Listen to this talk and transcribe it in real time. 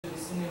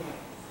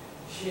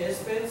She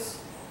expects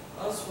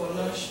us for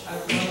lunch at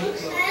 1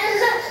 o'clock.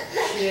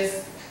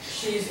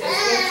 She is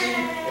expecting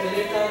a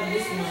letter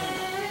this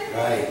month.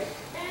 Right.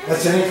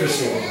 That's an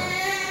interesting one.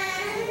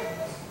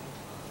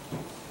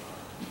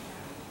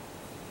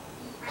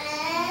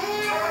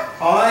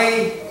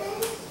 I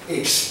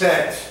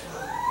expect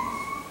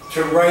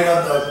to write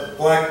on the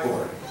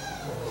blackboard.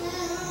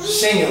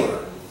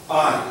 Singular.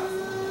 I.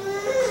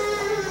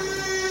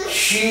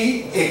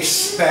 She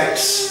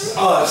expects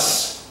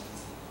us.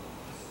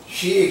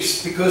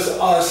 Because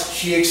us,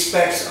 she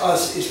expects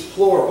us is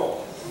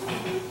plural.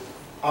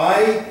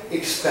 I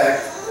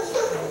expect,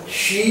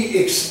 she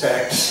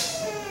expects,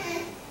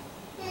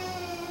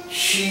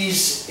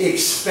 she's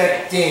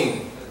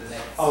expecting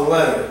a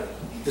letter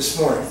this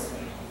morning.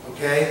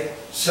 Okay?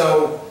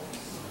 So,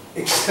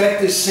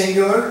 expect is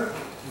singular,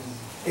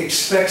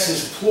 expects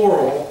is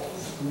plural,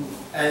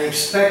 and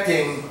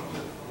expecting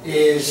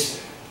is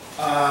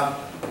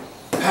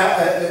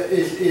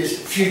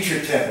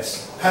future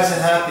tense.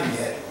 Hasn't happened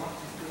yet.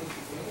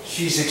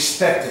 She's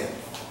expecting.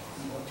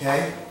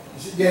 Okay?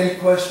 Is there any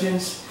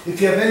questions? If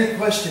you have any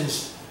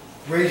questions,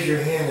 raise your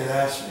hand and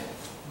ask me,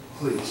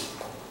 please.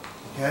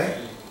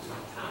 Okay?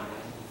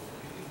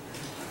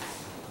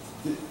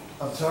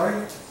 I'm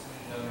sorry?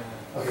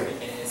 Okay.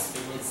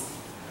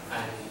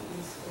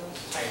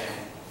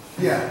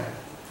 Yeah.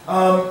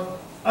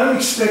 I'm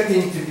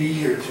expecting to be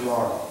here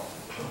tomorrow.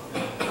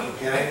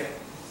 Okay?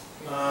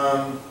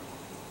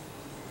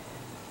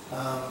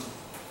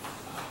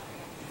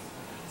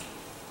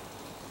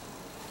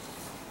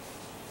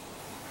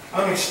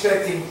 I'm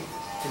expecting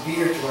to be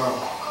here tomorrow.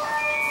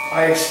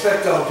 I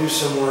expect I'll do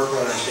some work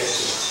when I get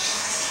to it.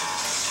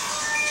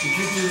 Could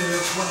you do the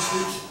next one,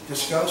 please?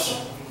 Discuss.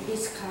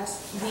 Discuss.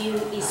 Will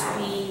it be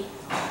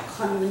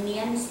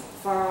convenient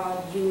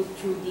for you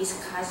to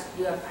discuss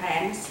your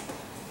plans?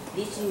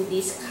 Did you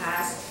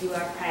discuss your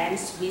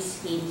plans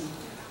with him?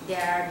 They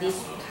are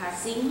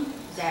discussing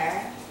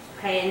their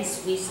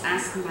plans with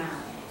us now.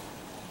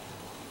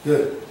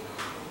 Good.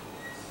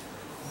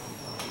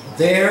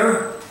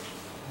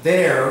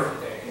 Their,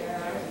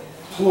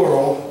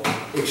 plural,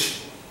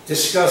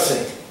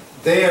 discussing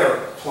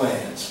their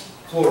plans,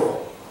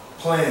 plural,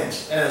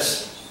 plans,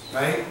 S,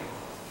 right?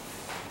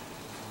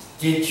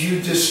 Did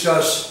you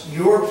discuss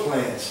your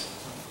plans?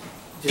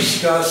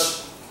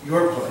 Discuss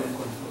your plan.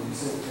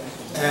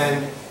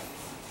 And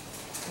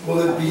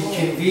will it be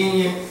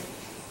convenient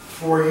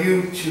for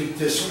you to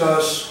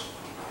discuss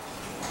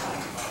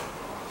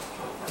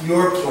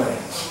your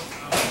plans?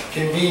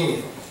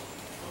 Convenient.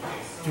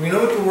 Do we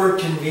know what the word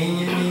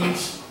convenient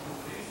means?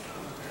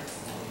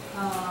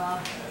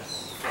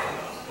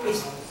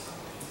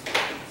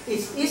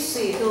 It's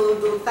easy to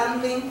do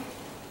something.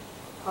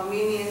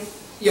 Convenient.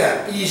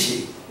 Yeah,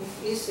 easy.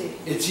 It's easy.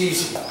 It's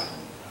easy.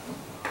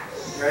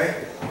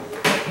 Okay?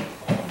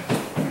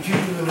 Would you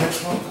do the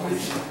next one,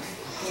 please?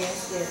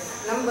 Yes,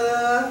 yes.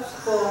 Number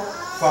 4.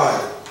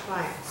 5.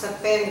 5.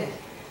 Spend.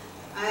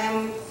 I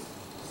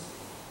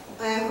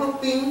am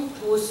hoping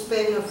to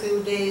spend a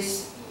few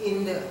days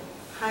in the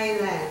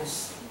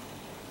Highlands.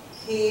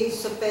 He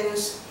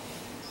spends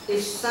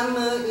this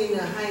summer in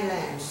the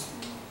Highlands.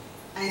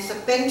 I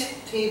spent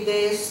 3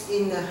 days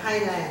in the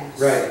Highlands.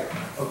 Right.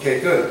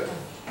 Okay, good.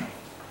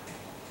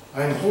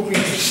 I'm hoping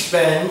to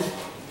spend,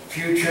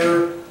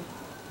 future,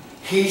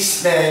 he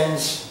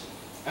spends,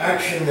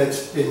 action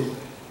that's been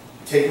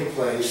taking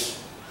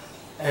place,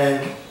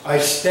 and I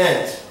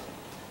spent,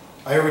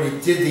 I already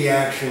did the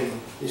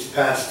action, is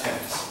past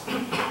tense.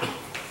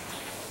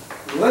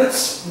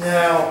 Let's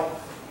now,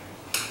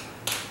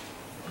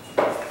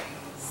 I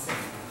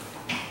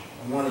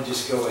want to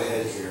just go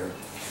ahead here.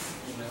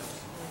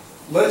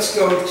 Let's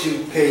go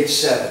to page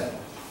 7.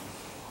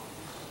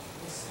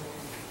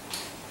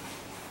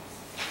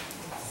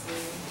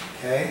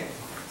 Okay?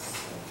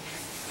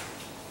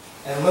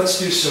 And let's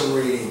do some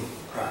reading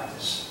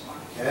practice.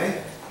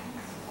 Okay?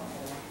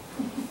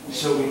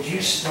 So would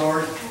you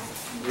start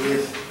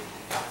with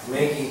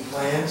making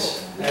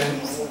plans?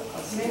 And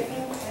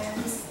making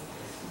plans.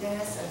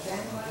 There's a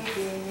bank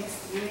holiday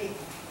next week,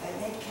 and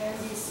I can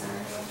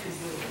decide what to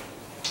do.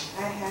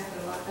 I have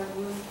a lot of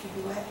work to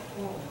do at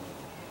home,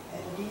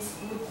 and this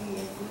would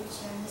be a good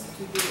chance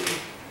to do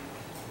it.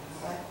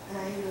 But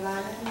I'd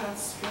rather not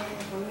spend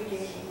a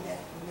holiday in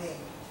that way.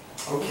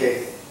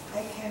 okay,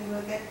 I can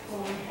work at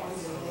home on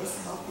the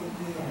rest of the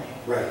year.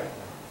 right.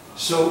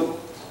 So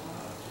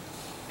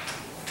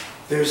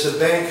there's a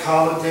bank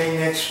holiday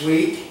next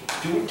week.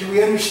 Do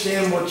we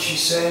understand what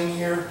she's saying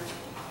here?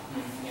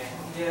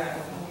 Yeah.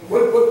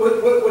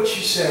 What's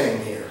she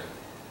saying here?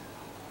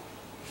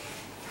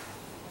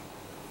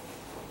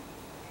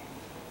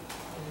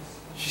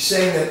 She's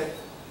saying that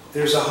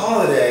there's a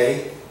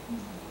holiday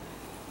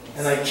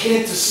and I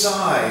can't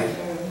decide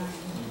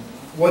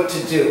what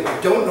to do. I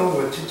don't know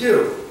what to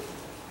do.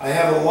 I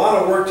have a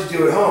lot of work to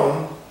do at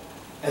home,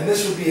 and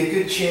this would be a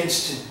good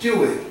chance to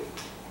do it.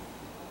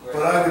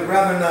 But I would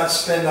rather not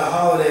spend a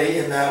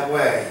holiday in that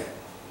way,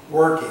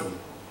 working.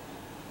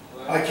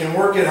 I can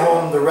work at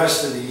home the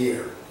rest of the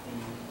year.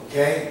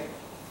 Okay?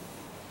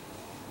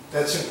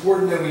 that's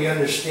important that we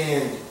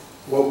understand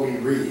what we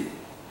read.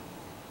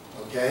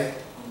 Okay?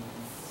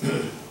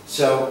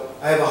 So,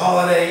 I have a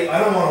holiday, I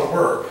don't want to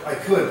work. I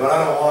could, but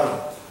I don't want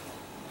to.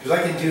 Because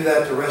I can do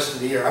that the rest of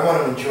the year. I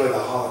want to enjoy the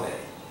holiday,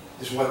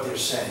 is what they're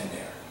saying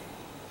there.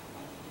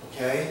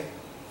 Okay?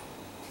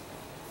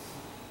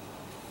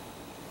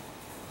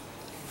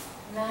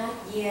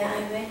 Last year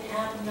I went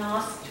up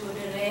north to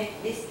the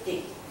Lake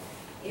District.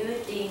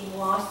 Everything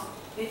was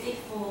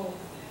beautiful,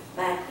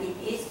 but it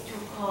is too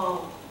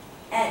cold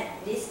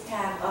at this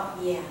time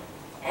of year,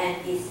 and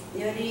it's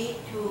really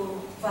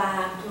too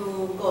far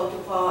to go to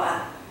for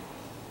a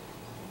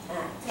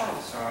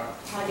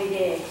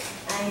holiday.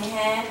 I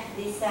have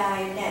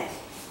decided that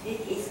this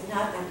is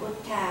not a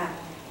good time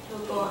to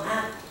go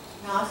up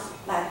north,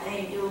 but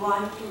I do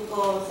want to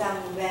go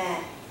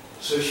somewhere.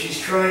 So she's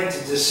trying to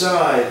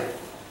decide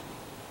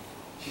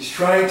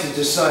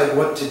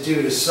what to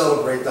do to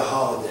celebrate the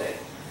holiday,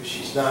 because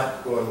she's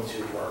not going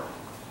to work,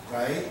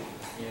 right?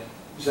 Yeah.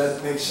 Does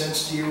that make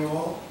sense to you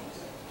all?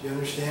 Do you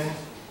understand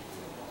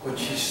what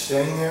she's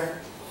saying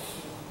there?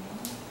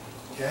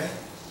 Okay?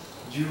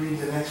 Would you read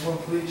the next one,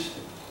 please?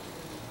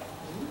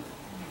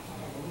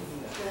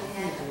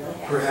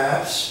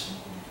 Perhaps.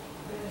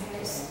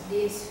 Perhaps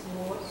this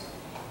would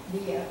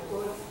be a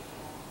good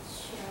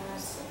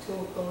chance to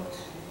go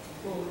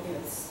to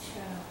this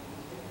child.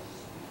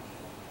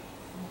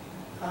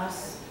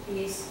 Because it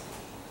is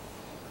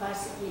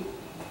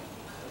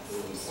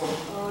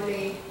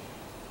only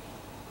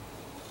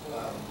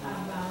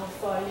about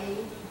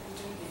falling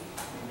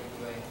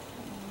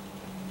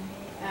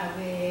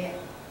away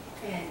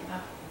and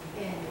up,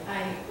 and I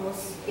could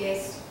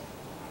guess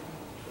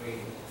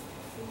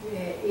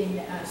in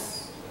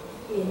us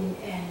in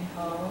an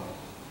hour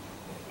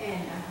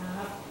and a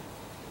half.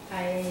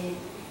 I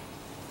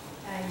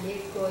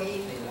like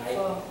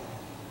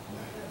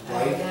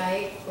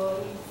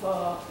going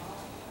for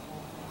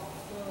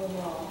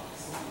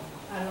walks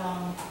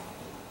along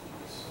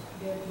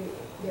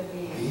the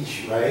beach. Beach,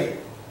 right?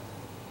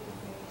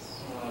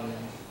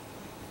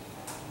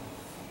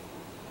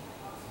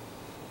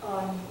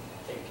 On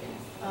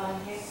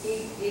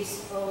hiking is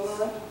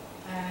over,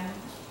 I'm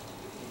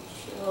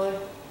sure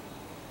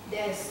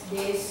that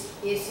this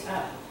is a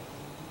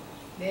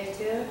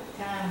better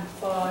time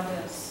for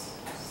the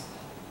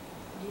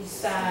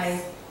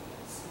decide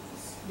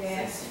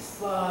that's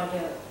for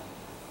the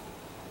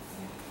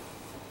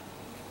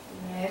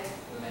red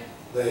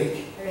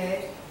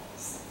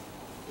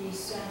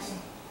design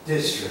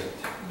District.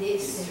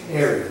 this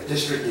Area.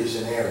 District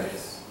is an area.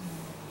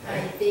 I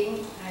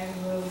think I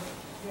will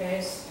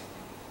rest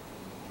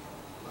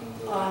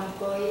on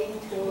going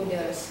to the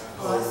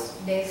house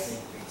next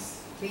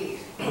week.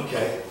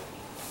 Okay.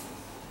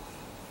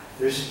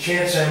 There's a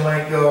chance I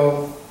might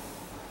go.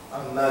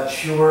 I'm not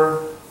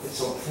sure. It's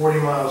 40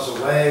 miles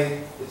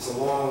away. It's a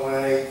long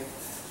way.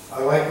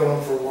 I like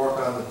going for a walk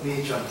on the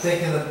beach. I'm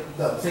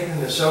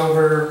thinking this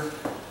over.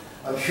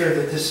 I'm sure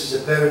that this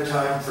is a better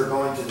time for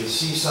going to the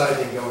seaside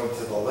than going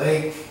to the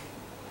lake.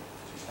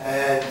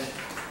 And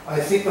I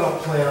think I'll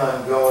plan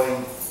on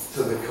going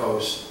to the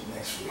coast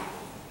next week.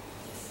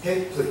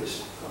 Okay,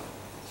 please.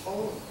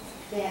 Oh,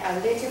 there are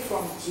letter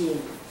from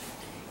Jim.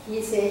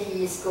 He said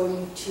he is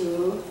going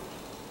to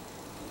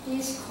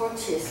his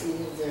cottage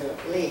in the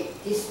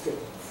Lake District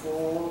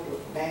for the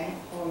bank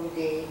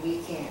holiday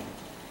weekend,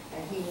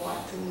 and he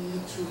wants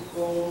me to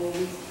go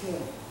with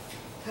him.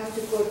 Come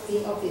to go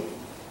think of it,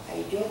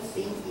 I don't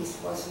think it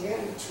was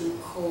really too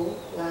cold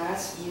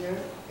last year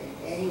and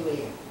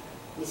anyway.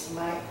 It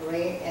might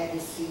rain at the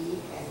sea,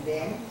 and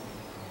then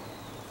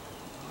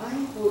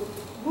I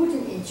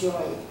wouldn't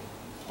enjoy it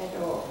at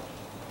all.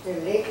 The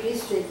Lake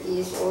District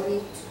is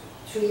only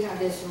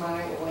 300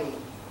 miles away.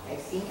 I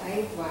think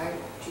I write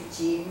to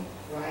Jim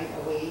right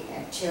away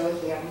and tell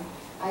him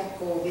I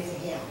go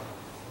with him.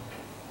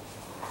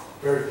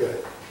 Very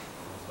good.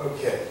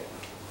 Okay.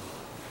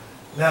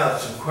 Now,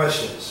 some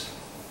questions.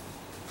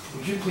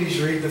 Would you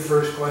please read the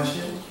first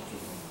question?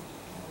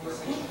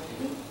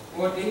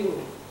 What did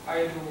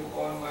I do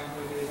on my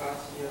holiday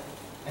last year?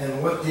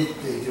 And what did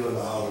they do on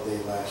the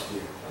holiday last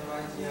year?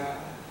 Last year,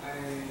 I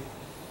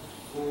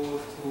go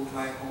to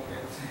my home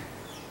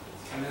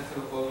and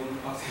another going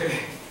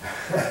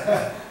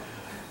outside.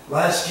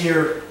 Last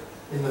year,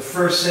 in the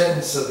first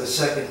sentence of the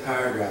second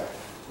paragraph,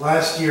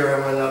 last year I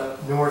went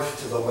up north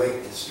to the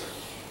Lake District.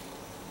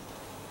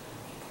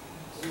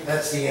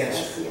 That's the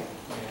answer.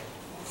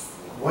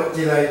 What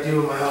did I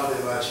do on my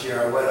holiday last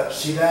year? I went up,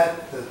 see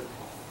that?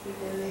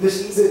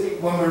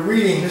 When we're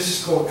reading, this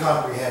is called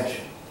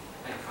comprehension.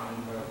 I can't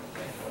remember.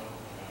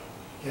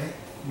 Okay?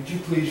 Would you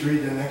please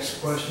read the next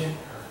question?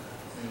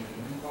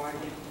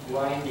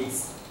 Why did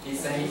he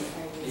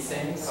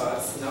send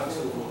us not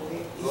to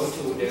go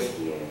to the Lake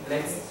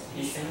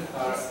District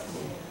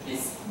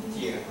this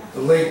year?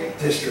 The Lake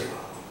District.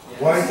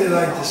 Why did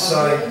I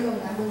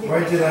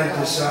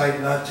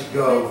decide not to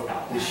go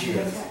this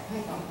year?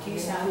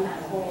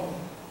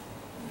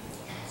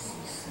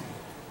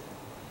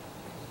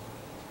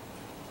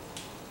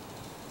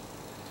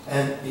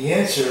 And the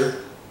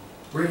answer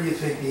Where do you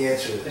think the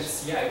answer is?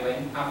 Next year I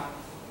went up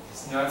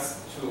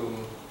north to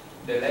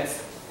the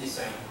left this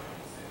time.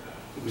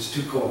 It was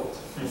too cold.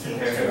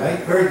 Right?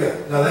 Very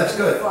good. No, that's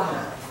good.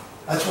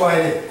 That's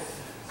why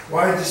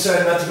I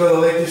decided not to go to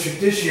the Lake District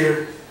this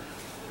year.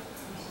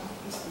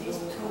 It's too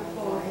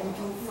cold and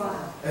too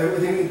far.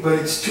 Everything, but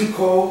it's too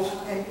cold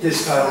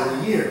this time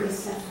of the year.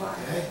 It's too far.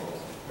 Okay?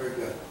 Very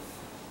good.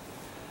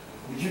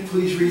 Would you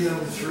please read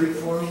number 3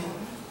 for me?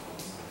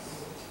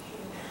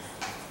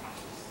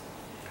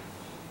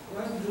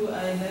 What do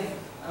I like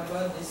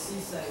about the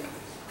seaside?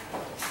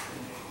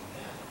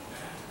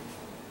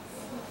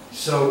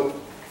 So,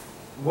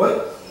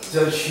 what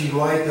does she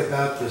like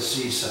about the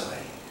seaside?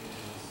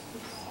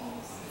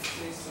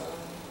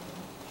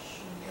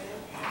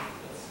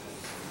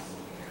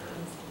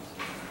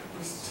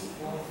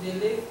 The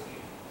lake,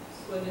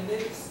 for the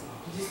lake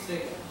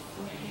district.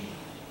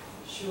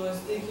 She was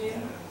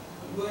thinking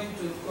going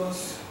to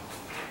course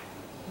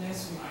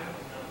next week.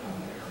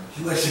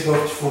 She likes to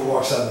go for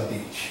walks on the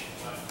beach.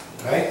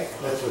 Right?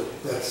 That's what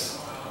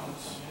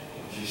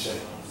she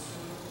said.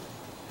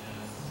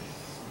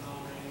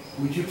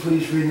 Would you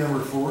please read number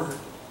 4?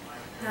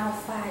 How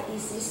far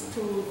is this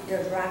to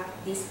the Rock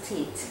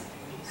District?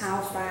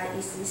 How far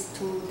is this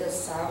to the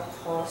South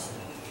Coast?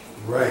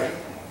 Right.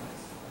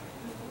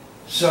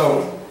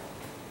 So,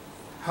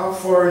 how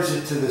far is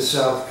it to the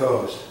South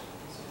Coast?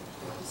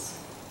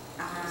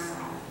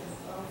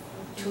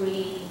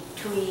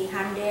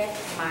 300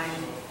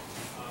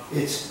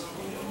 miles.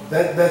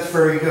 That's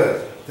very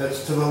good.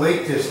 That's to the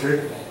Lake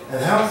District.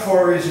 And how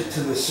far is it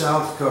to the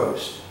South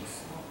Coast?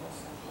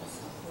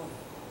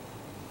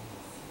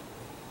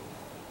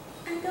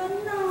 I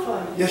don't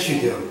know. Yes, you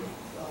do.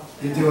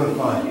 You're doing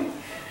fine.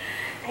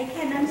 I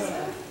can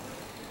answer.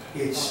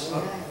 It's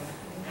only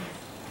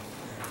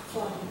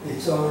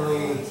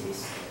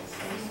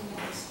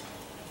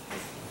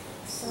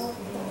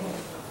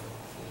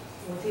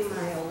 40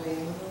 miles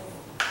away.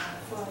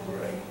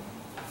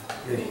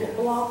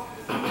 Walk.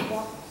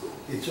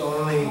 it's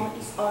only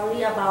It's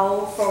only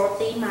about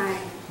 40 miles.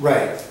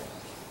 right.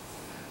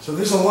 So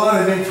there's a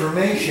lot of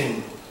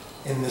information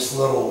in this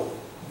little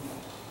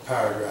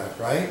paragraph,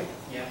 right?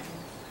 Yeah.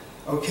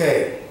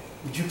 Okay.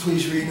 Would you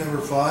please read number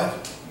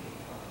 5?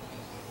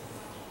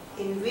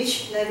 In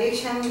which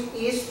direction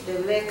is the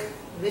lake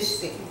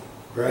district?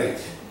 Great.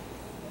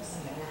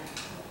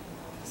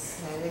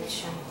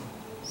 Direction.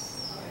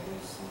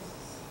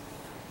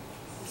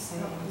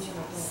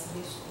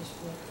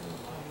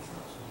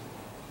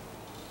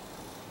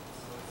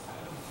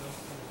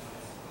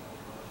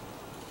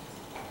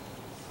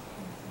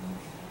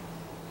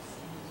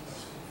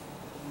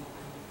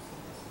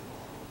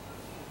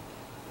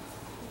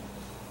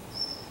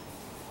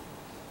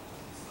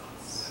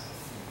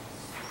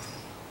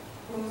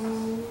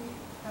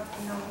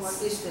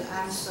 What is the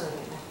answer?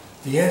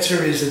 The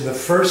answer is in the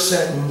first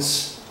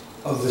sentence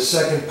of the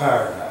second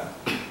paragraph.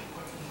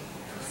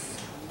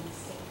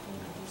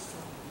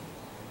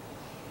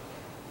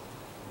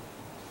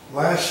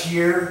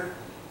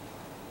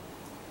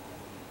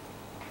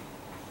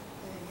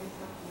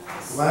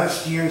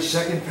 Last year,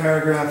 second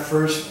paragraph,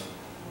 first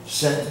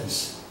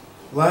sentence.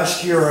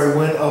 Last year I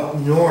went up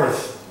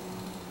north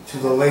to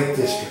the Lake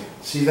District.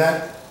 See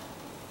that?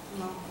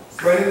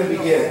 Right in the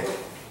beginning.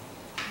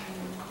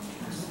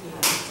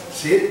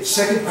 See it?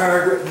 Second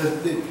paragraph,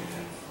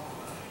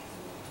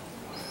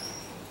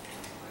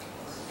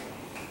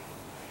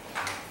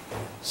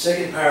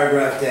 second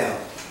paragraph down.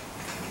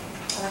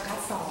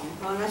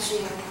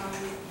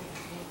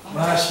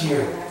 Last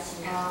year.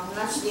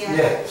 Last year,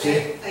 Yeah,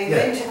 see? I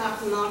went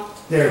up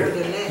north There. to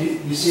the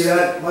lake. You see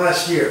that?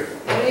 Last year.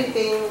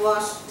 Everything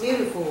was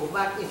beautiful,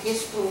 but it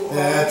is too old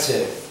That's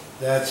it.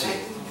 That's at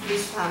it.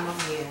 this time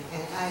of year.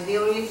 And I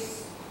really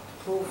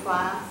too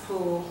far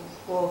to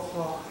go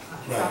for a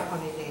short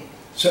holiday.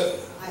 So,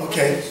 I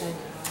okay. understand.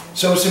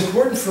 So it's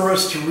important for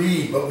us to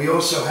read, but we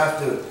also have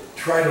to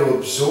try to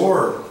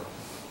absorb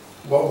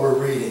what we're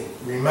reading.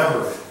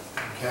 Remember it.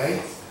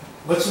 Okay?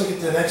 Let's look at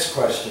the next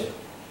question.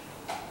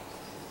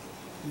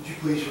 Would you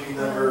please read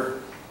number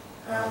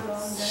How long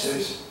does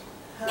 6?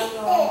 How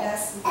long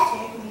does it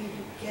take me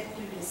to get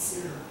to the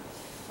sea?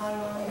 How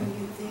long do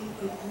you think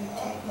it will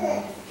take me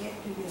to get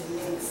to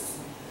the lakes?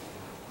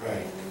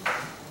 Right.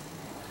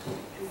 To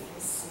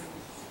the sea.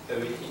 The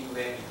waiting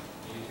very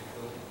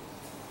beautiful.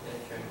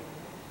 That's right.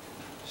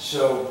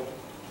 So,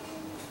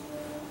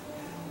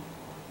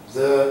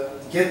 the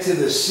get to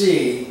the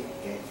sea,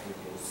 Get to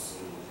the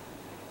sea.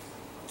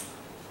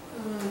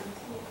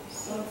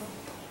 So,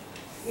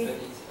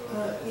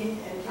 But in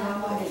it's an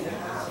hour and a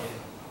half.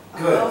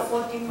 Good. About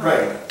 40 miles.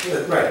 right,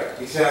 good, right,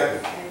 exactly.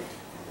 And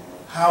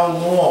How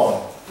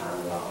long? how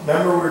long?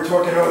 Remember we were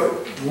talking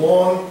about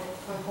long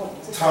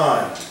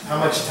time. How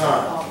much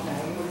time?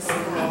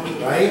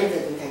 Right?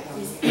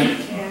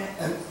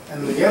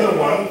 And the other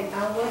one, An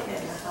hour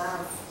and a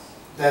half.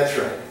 that's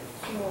right.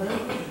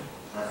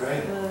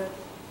 Right.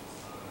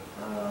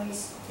 How long it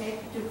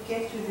takes to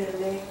get to the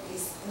lake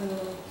is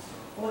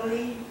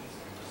only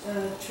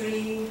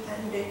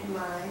 300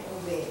 miles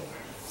away.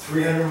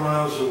 300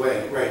 miles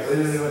away, right?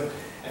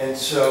 And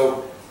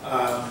so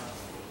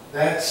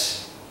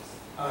that's,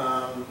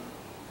 now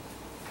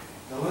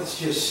let's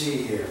just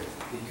see here,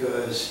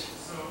 because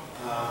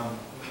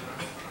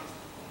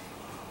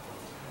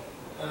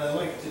I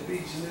like the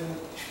beats in it.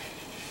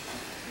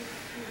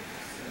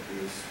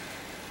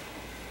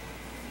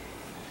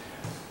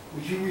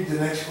 Would you read the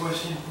next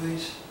question,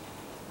 please?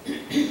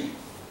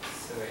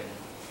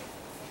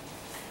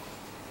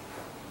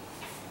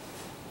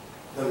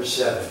 Number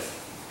 7.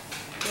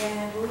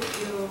 Where would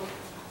you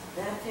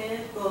rather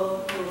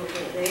go to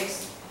the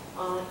lakes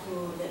or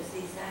to the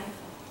seaside?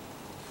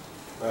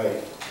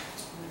 Right.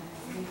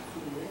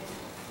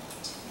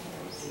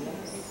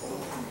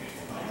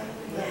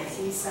 Yeah,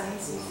 seaside.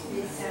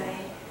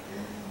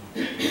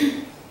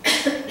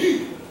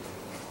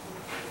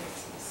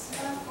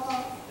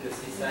 The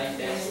seaside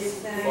dance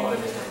Seaside. for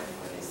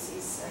The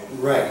seaside.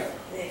 Right.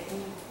 Lake.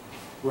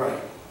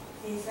 Right.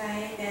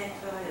 Seaside that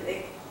for the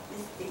lake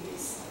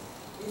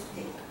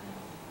district.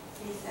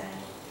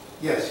 Seaside.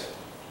 Yes.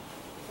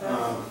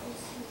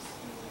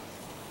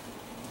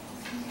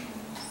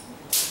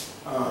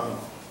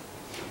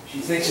 She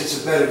thinks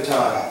it's a better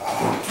time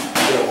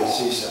to go to the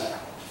seaside.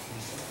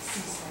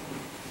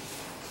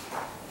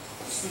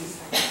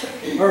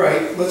 All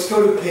right, let's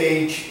go to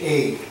page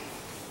 8.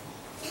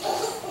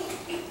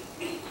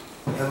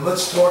 And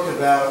let's talk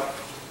about,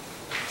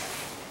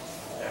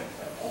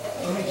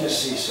 let me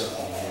just see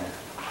something here.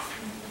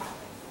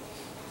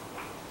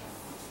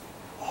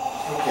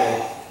 Okay.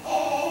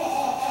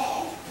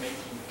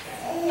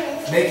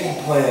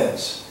 Making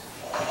plans.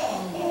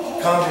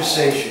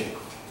 Conversation.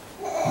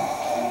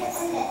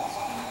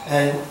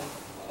 And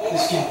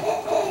this can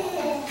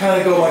kind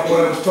of go like what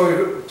I was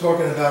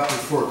talking about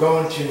before,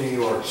 going to New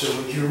York. So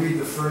would you read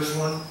the first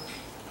one?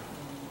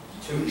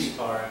 Two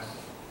are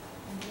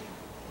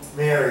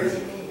Mary.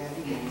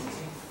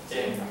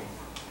 Jane.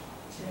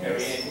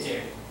 Mary and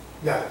Jane.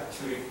 Yeah.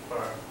 Two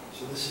are.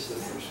 So this is the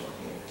first one.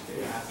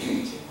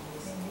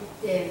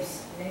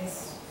 James,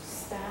 let's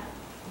start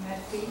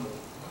mapping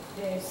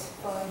days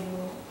for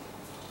you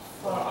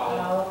for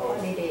our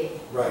holiday.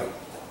 Right.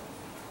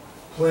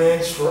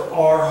 Plans for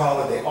our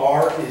holiday.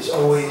 Our is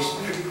always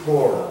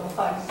plural,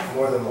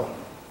 more than one.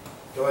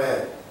 Go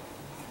ahead.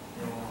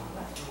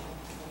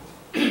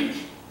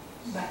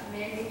 But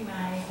maybe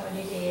my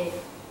holiday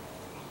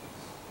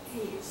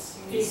is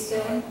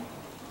Eastern,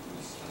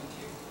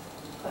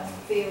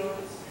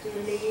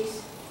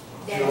 confused,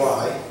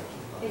 July.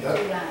 in Yep.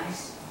 July.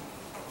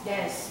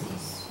 That is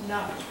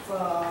not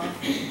for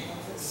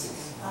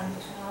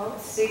until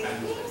 6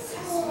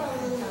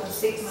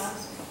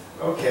 months.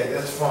 Okay,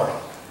 that's fine.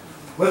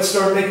 Let's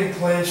start making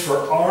plans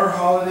for our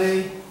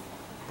holiday,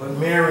 but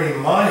Mary,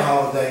 my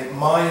holiday,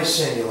 my is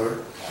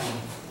singular.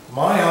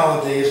 My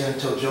holiday is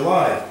until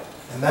July,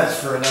 and that's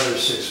for another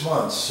 6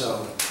 months,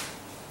 so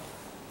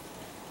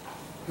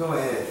go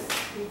ahead,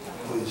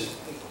 please.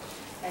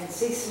 And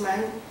 6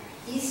 months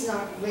is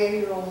not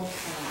very long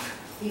time.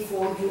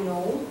 Before you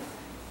know,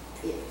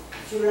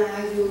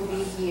 July will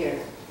be here,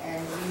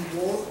 and we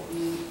won't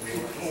be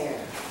prepared.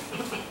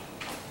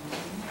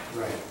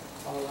 Right.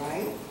 All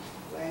right?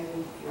 Where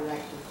would you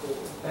like to go?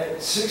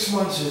 6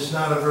 months is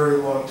not a very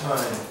long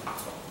time.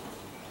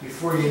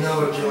 Before you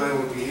know it, July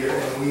will be here,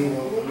 and we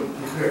won't be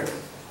prepared.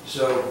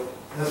 So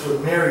that's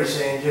what Mary's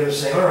saying. Jim is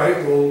saying, all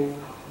right, well,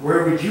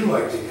 where would you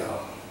like to go?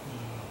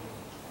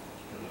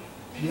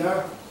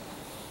 Pierre?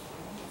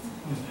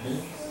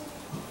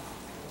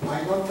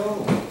 I don't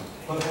know.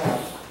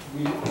 Perhaps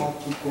we ought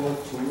to go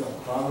to a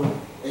travel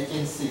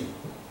agency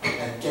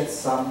and get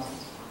some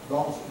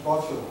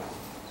brochure.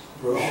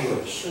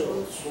 Brochure.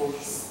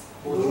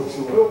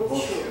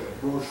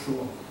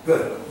 Brochure.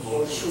 Good.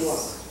 Brochure.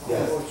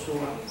 Yeah.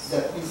 Brochure.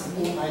 That is a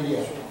good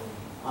idea.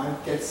 I'll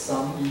get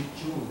some in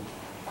June.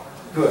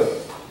 Good.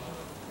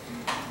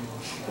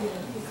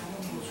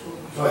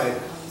 Go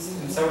ahead.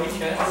 I'm sorry,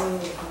 Chad.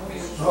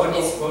 What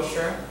is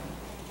brochure?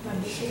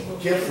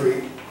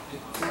 Jeffrey.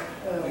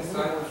 It's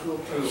like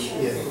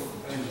Yeah.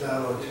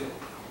 2002.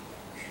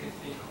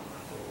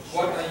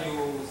 What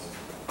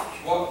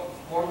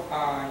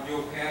are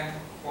your plans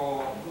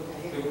for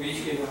the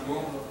week in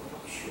June?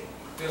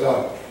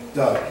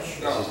 Doug is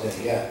his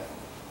name, yeah.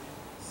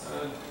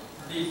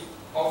 The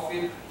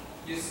office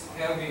is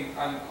having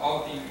an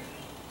outing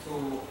to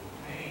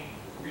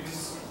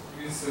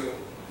visit.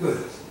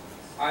 Good.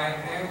 I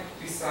have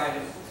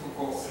decided to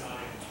go.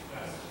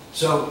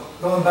 So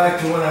going back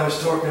to when I was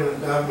talking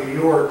about New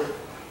York,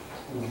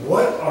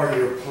 what are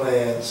your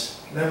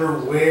plans? Remember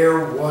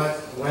where, what,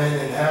 when,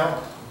 and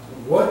how?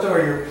 What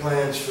are your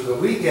plans for the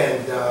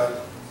weekend, Doug?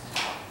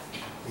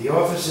 The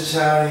office is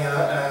having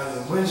out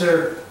in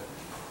Windsor.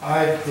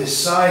 I've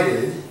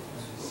decided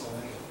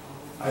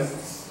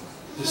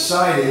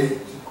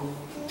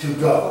to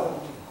go.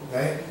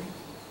 Okay?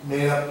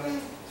 Made up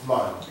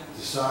mind.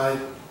 Decide.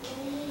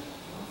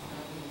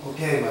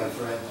 Okay, my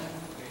friend.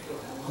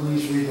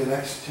 Please read the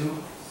next two.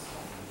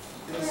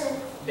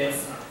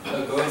 That's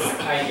a good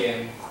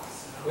idea.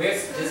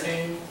 Where's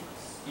Jason?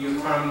 You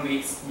come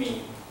with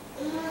me.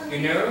 You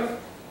know,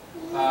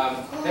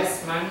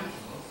 Last month,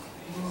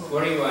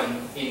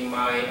 everyone in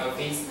my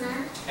office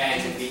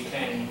and we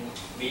can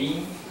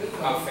be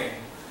perfect.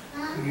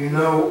 You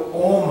know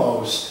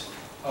almost.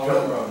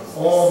 Almost.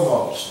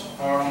 Almost.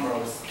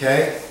 Almost.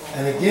 Okay?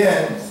 And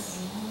again,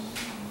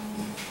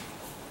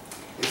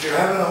 if you're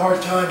having a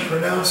hard time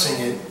pronouncing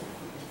it,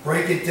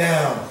 break it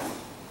down.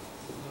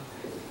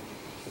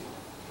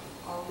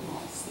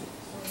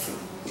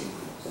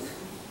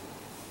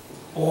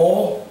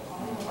 All,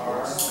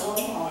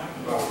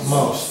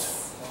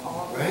 most,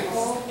 right?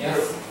 Yes.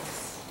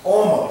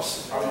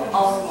 Almost.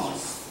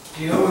 Almost.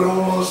 Do you know what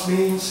almost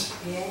means?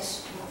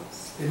 Yes.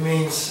 It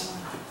means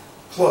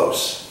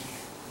close,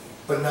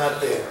 but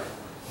not there.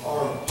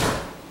 Almost.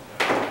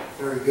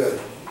 Very good.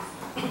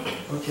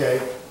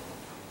 Okay.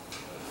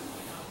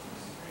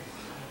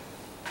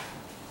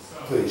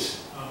 Please.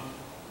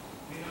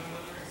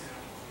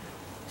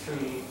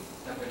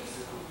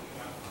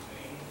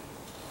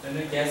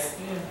 Yes.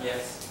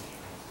 Yes.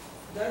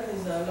 That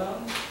is a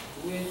long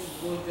way to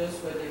go just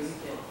for the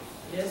weekend.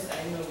 Yes,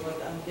 I know,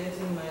 but I'm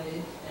getting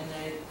married and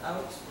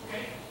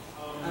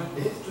I'm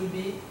booked to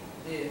be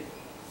there.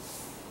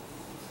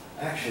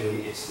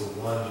 Actually, it's the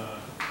one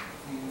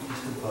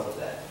just above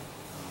that.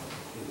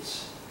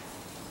 It's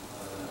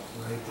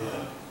right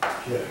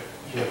there.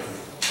 Jeffrey.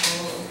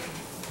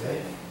 Okay?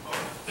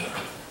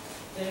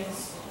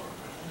 Thanks,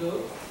 Doc.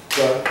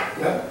 So,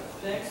 yeah.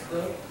 Thanks,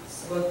 Doc.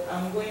 But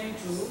I'm going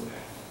to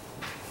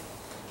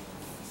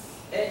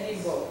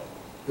Edinburgh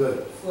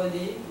Good. for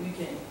the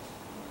weekend.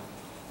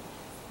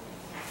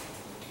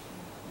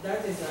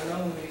 That is a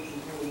long way to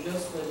go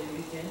just for the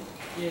weekend.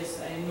 Yes,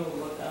 I know,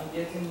 but I'm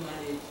getting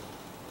married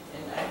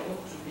and I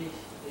hope to be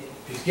there.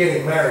 If he's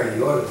getting married,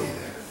 you ought to be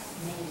there.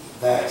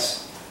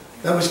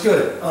 That was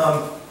good.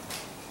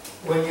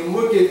 When you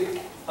look at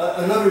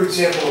another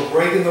example of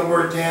breaking the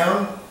word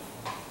down,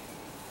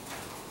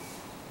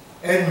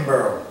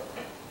 Edinburgh,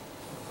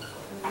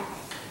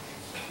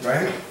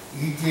 right?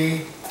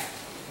 E-D.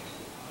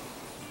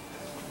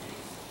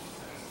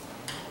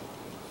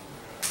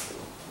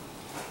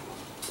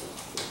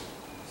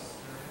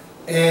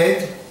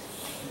 Ed.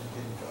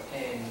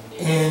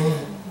 In.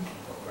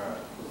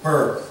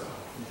 Bird.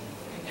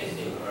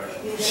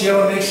 See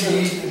how it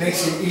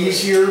makes it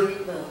easier?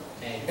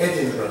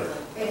 Edinburgh.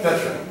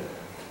 That's right.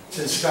 It's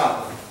in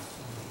Scotland.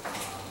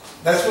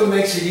 That's what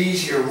makes it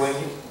easier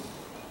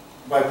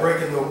by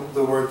breaking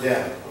the word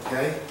down,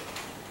 okay?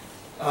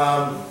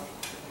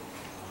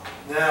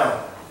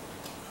 Now,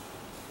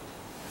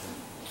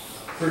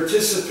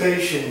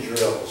 participation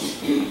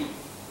drills.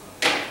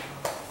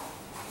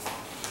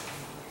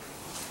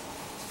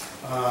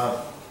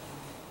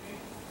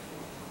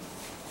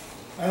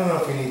 I don't know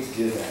if we need to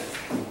do that.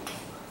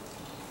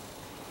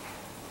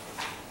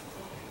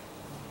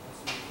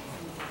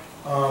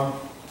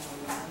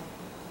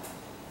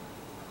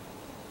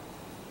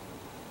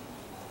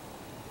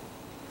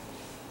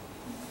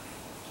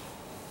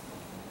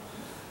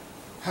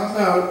 How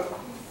about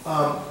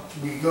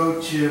we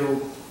go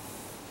to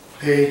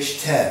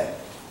page 10.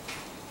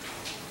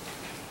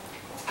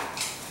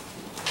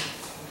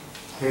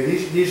 Okay,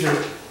 these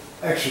are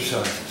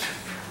exercises.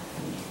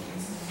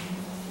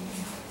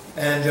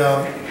 And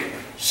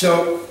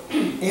so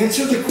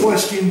answer the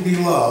question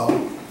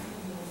below,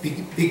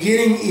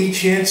 beginning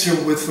each answer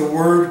with the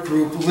word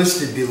group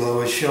listed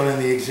below as shown in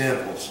the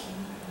examples.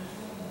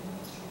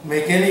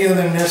 Make any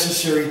other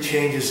necessary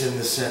changes in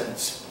the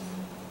sentence.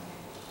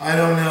 I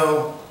don't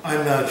know,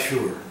 I'm not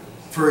sure.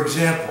 For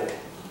example,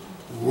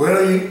 what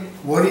are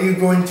you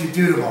going to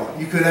do tomorrow?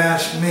 You could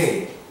ask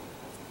me,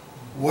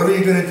 what are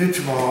you going to do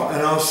tomorrow?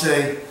 And I'll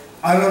say,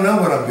 I don't know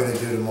what I'm going to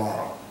do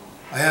tomorrow.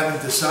 I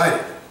haven't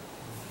decided.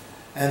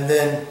 And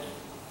then,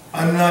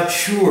 I'm not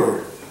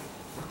sure.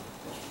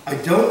 I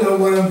don't know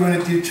what I'm going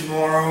to do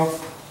tomorrow.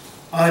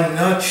 I'm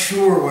not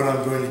sure what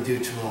I'm going to do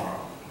tomorrow.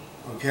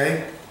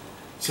 Okay?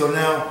 So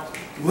now,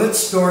 let's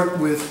start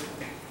with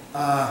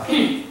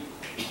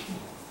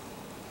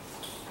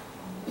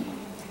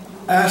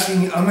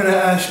I'm going to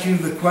ask you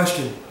the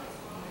question,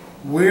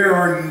 where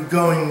are you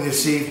going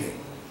this evening?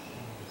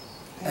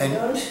 I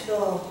don't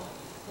know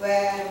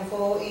where I'm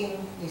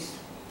going this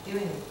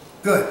evening.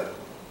 Good.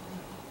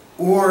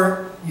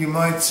 Or you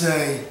might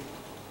say,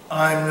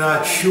 I'm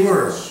not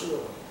sure.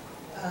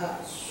 I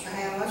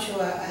am not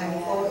sure I'm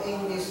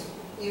going this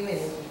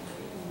evening.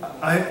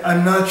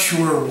 I'm not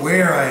sure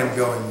where I am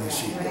going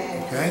this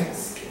evening, okay?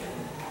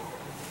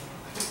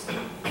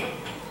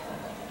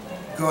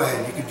 Go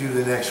ahead, you can do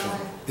the next one.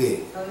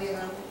 B.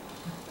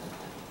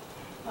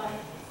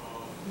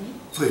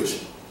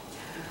 Please.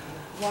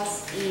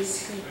 What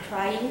is he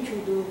trying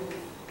to do?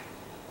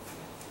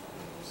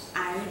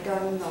 I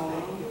don't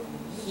know.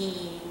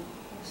 He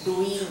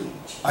doing.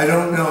 I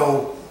don't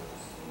know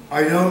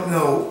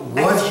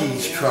what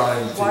he's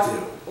trying to do.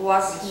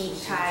 What he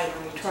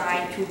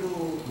try to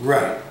do.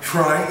 Right,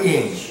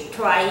 trying.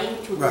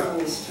 Trying to Right,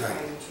 do.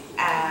 right.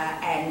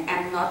 And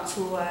I'm not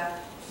sure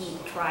he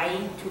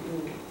trying to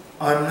do.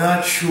 I'm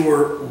not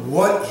sure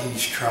what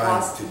he's trying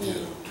What to he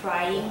do.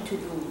 trying to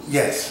do.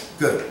 Yes,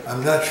 good.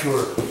 I'm not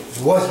sure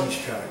what he's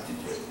trying to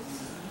do.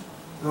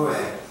 Go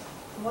ahead.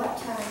 What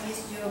time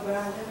is your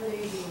brother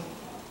leaving?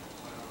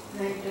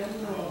 I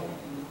don't know.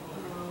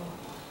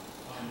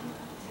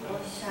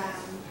 What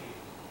time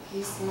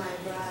is my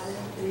brother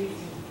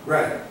leaving?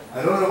 Right.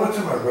 I don't know what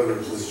time my brother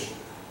is leaving.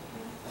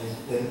 And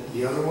then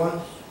the other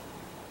one?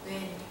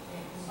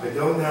 I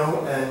don't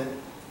know, and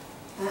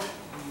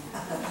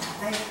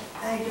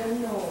I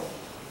don't know.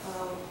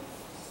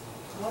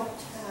 What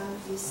time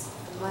is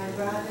my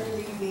brother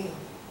leaving?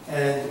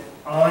 and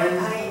I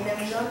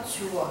am not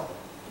sure.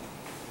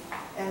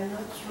 I'm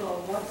not sure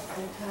what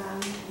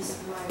time is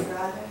my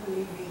brother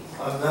leaving.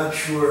 I'm not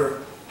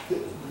sure.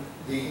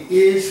 The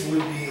is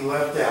would be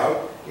left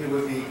out. It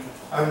would be,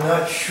 I'm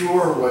not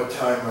sure what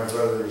time my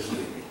brother is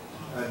leaving.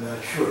 I'm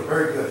not sure.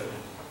 Very good.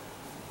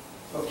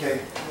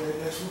 Okay.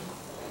 Next one.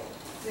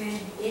 When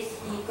is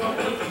he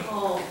going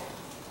home?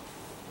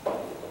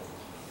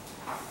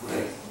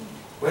 Right.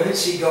 When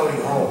is he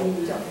going home?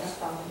 When is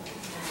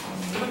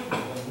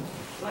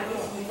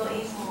he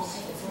going home?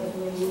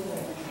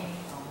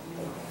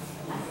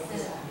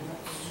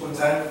 What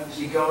time is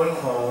he going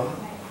home?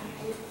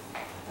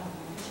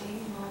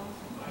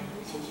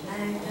 I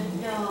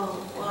don't know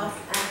what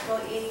I'm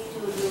going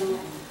to do.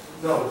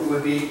 No, it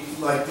would be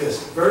like this.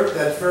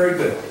 That's very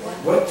good.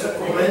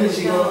 When is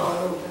he going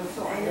home?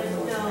 I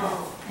don't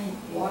know.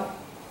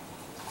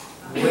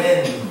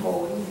 When?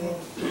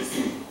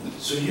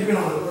 So you're going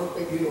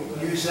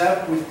to use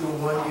that with the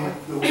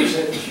the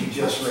sentence you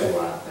just read.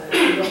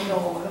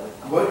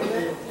 What?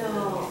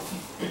 No.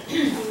 He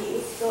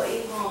is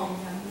going home.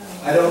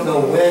 I don't know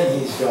when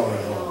he's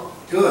going home.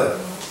 Good.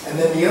 And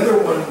then the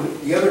other one,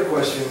 the other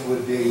question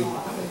would be,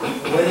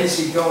 when is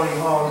he going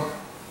home?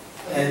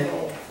 And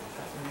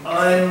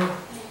I'm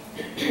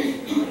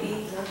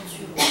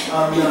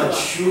not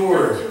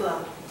sure.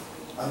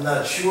 I'm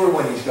not sure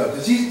when he's going.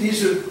 Because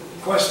these are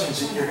questions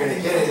that you're going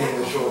to get in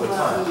English all the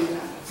time.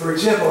 For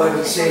example, I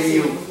would say to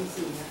you,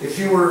 if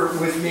you were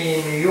with me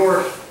in New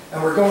York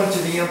and we're going to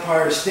the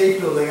Empire State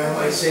Building, I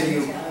might say to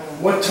you,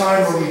 what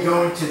time are we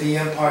going to the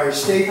Empire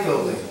State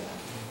Building?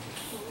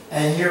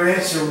 And your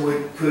answer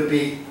could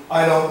be,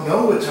 I don't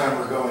know what time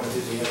we're going to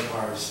the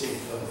Empire State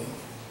Building.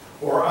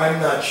 Or I'm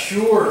not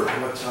sure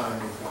what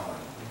time we're going.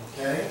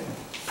 Okay?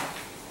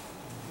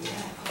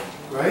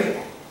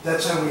 Right?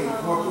 That's how we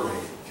incorporate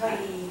it.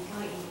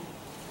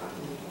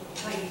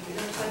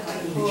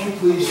 Would you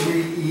please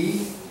read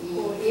E?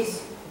 Who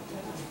is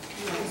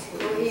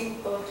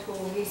going go to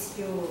with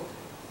you?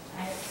 I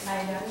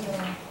don't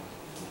know.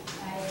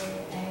 I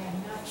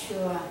am not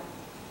sure.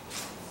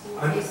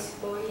 Who is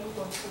going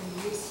go to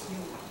with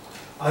you?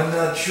 I'm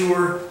not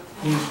sure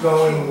who's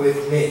going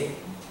with me.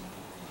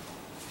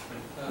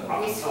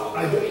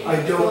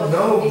 I don't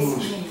know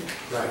who's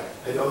right.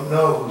 I don't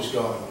know who's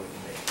going with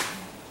me.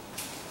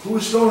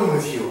 Who's going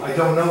with you? I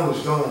don't know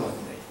who's going with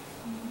me.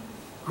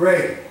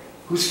 Great.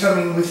 Who's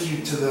coming with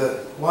you to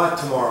the lot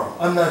tomorrow?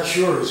 I'm not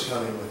sure who's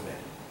coming with me.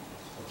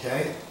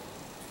 Okay?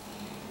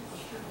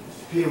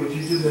 Pia, would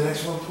you do the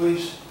next one,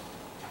 please?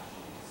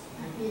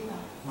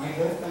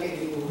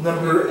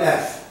 Number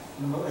F.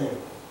 Number F.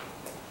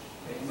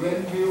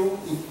 When will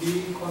it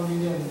be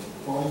convenient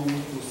for you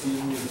to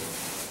see me?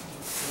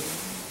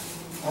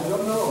 I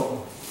don't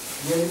know.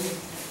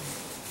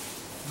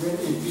 When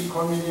it be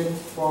convenient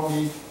for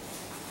me?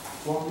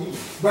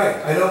 Right.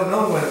 I don't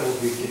know when it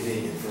will be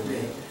convenient for me.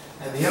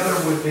 And the other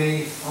would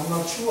be, I'm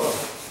not sure.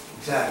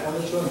 exactly.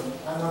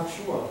 I'm not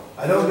sure.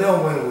 I don't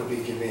know when it would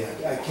be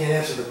convenient. I can't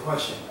answer the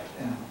question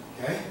right now.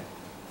 Okay?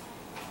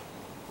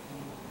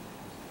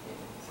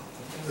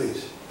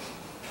 Please.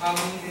 How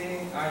many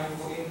days are you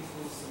going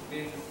to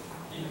spend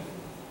in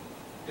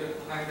the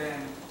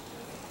Thailand?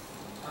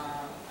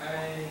 I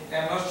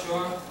am not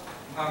sure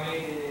how many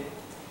days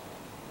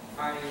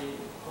I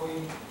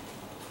going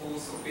to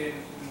spend in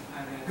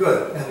Thailand.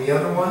 Good. And the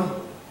other one?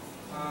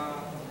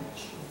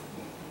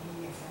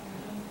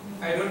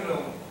 I don't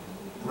know.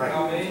 Right.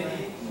 How many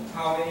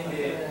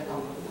days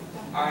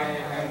I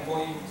am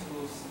going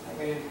to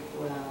spend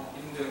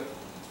in the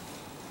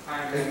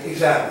Thailand.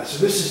 Exactly. So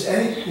this is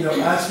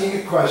asking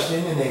a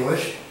question in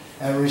English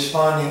and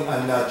responding,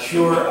 I'm not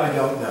sure, I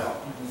don't know.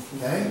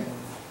 Okay?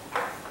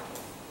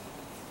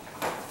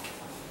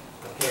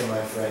 Okay,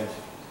 my friend.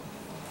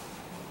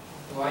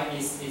 Why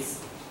is it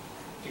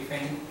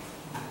different?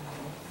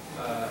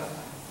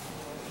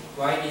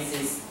 Why is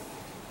it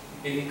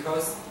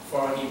difficult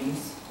for him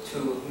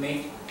to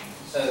make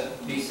a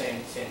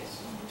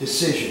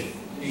decision?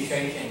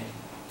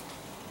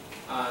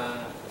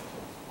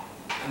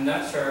 I'm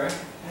not sure.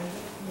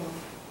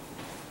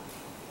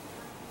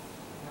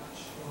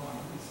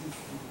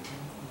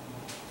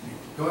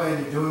 Go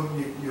ahead,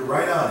 you're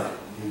right on it.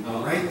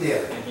 You're right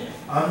there.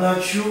 I'm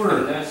not sure.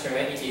 I'm not sure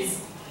it is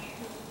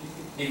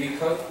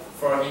difficult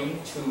for him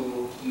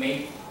to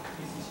make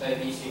a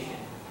decision.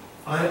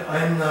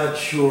 I'm not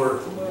sure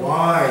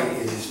why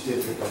it is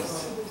difficult.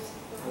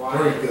 Why?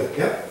 Very good.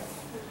 Yep.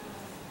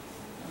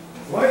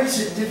 Why is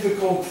it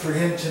difficult for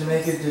him to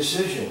make a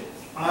decision?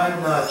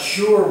 I'm not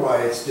sure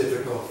why it's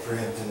difficult for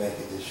him to make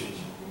a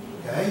decision.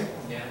 Okay?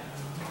 Yeah.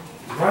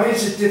 Why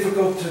is it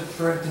difficult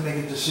for him to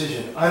make a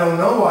decision? I don't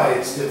know why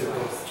it's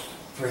difficult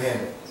for him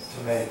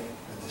to make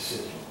a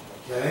decision.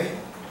 Okay?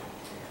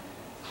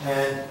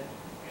 And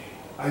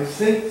I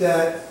think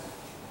that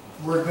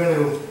we're going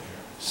to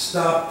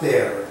stop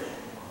there.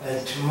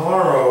 And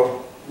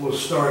tomorrow we'll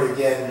start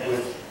again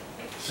with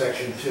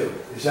section 2.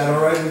 Is that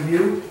all right with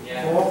you,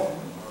 Paul?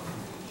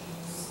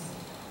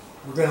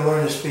 We're going to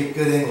learn to speak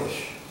good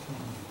English.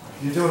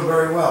 You're doing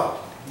very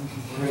well.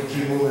 We're going to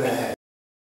keep moving ahead.